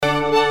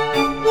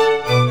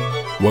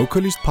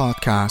Vocalist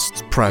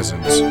Podcast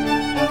presents.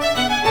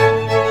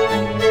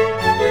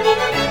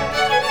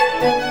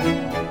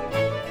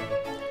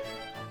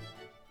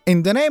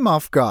 In the name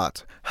of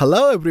God,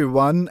 hello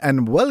everyone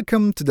and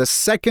welcome to the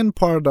second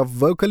part of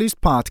Vocalist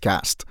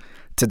Podcast.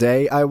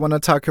 Today I want to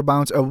talk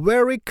about a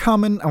very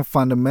common and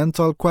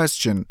fundamental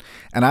question,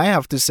 and I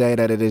have to say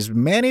that it is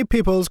many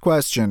people's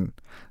question.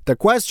 The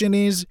question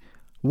is,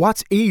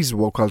 what is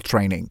vocal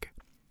training?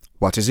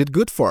 What is it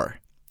good for?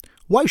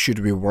 Why should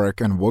we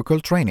work on vocal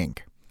training?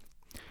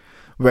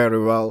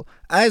 Very well.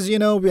 As you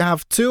know, we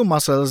have two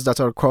muscles that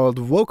are called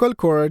vocal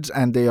cords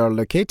and they are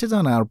located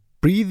on our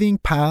breathing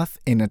path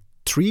in a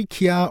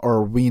trachea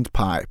or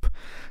windpipe.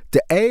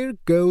 The air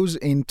goes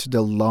into the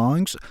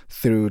lungs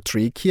through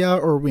trachea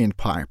or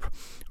windpipe.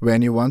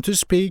 When you want to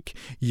speak,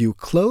 you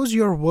close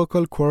your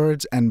vocal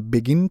cords and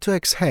begin to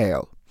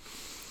exhale,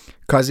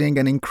 causing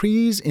an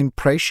increase in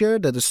pressure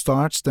that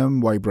starts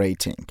them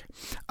vibrating.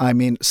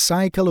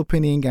 Cycle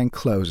opening and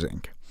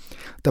closing.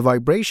 The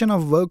vibration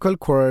of vocal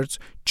cords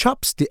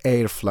chops the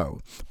airflow,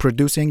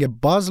 producing a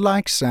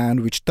buzz-like sound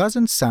which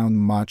doesn't sound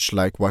much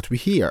like what we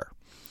hear.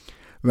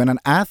 When an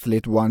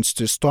athlete wants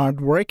to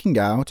start working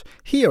out,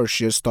 he or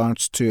she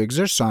starts to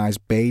exercise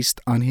based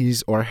on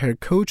his or her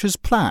coach's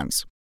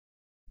plans.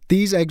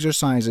 These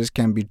exercises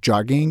can be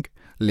jogging,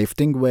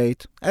 lifting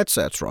weight,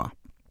 etc.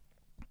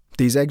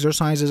 These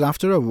exercises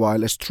after a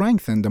while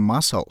strengthen the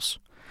muscles.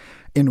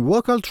 In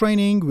vocal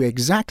training, we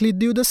exactly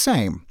do the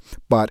same,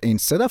 but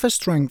instead of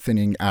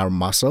strengthening our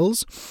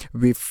muscles,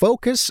 we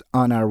focus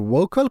on our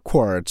vocal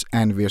cords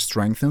and we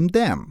strengthen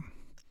them.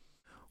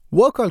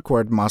 Vocal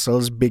cord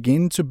muscles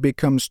begin to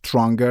become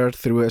stronger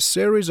through a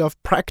series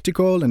of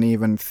practical and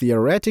even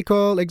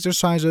theoretical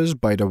exercises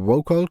by the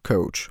vocal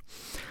coach.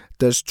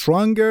 The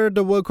stronger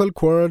the vocal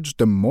cords,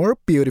 the more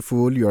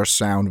beautiful your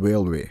sound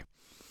will be.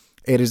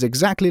 It is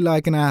exactly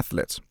like an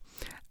athlete.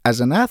 As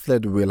an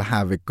athlete will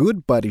have a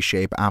good body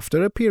shape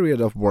after a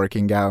period of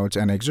working out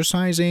and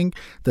exercising,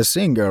 the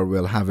singer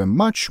will have a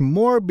much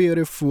more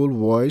beautiful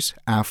voice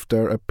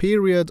after a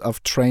period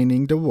of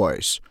training the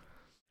voice.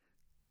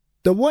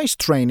 The voice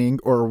training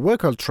or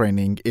vocal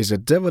training is a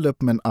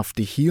development of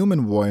the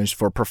human voice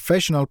for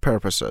professional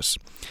purposes.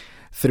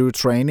 Through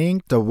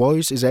training, the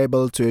voice is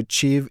able to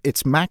achieve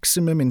its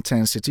maximum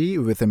intensity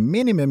with a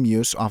minimum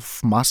use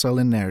of muscle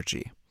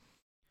energy.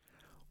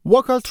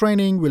 Vocal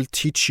training will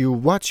teach you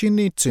what you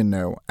need to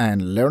know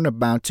and learn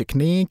about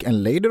technique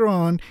and later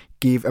on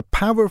give a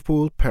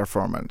powerful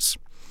performance.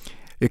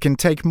 You can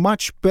take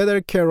much better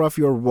care of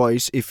your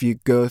voice if you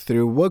go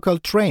through vocal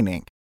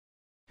training.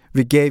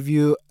 We gave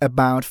you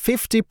about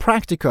 50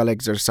 practical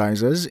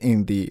exercises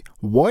in the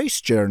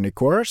Voice Journey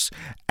course,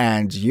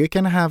 and you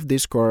can have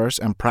this course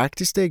and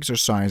practice the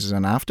exercises,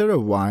 and after a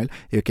while,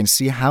 you can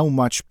see how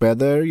much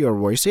better your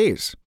voice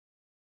is.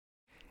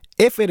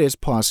 If it is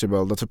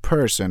possible that a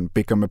person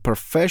become a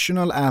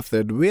professional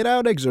athlete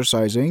without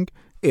exercising,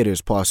 it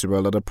is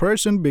possible that a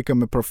person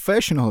become a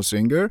professional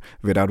singer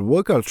without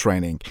vocal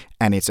training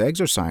and its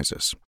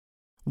exercises.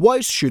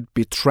 Voice should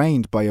be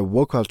trained by a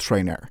vocal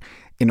trainer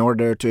in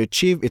order to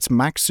achieve its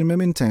maximum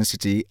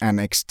intensity and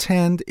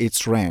extend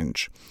its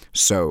range.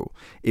 So,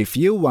 if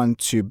you want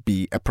to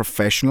be a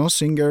professional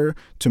singer,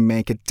 to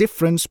make a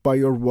difference by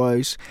your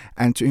voice,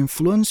 and to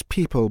influence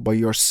people by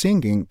your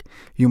singing,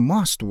 you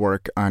must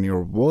work on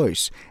your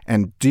voice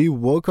and do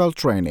vocal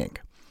training.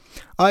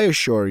 I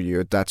assure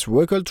you that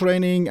vocal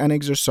training and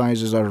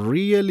exercises are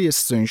really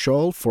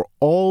essential for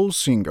all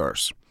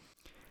singers.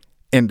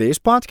 In this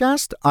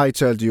podcast, I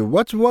told you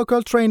what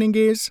vocal training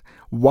is,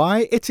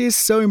 why it is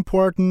so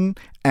important,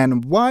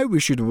 and why we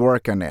should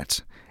work on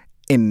it.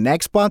 In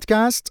next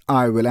podcast,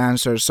 I will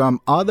answer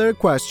some other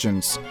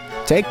questions.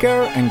 Take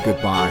care and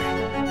goodbye.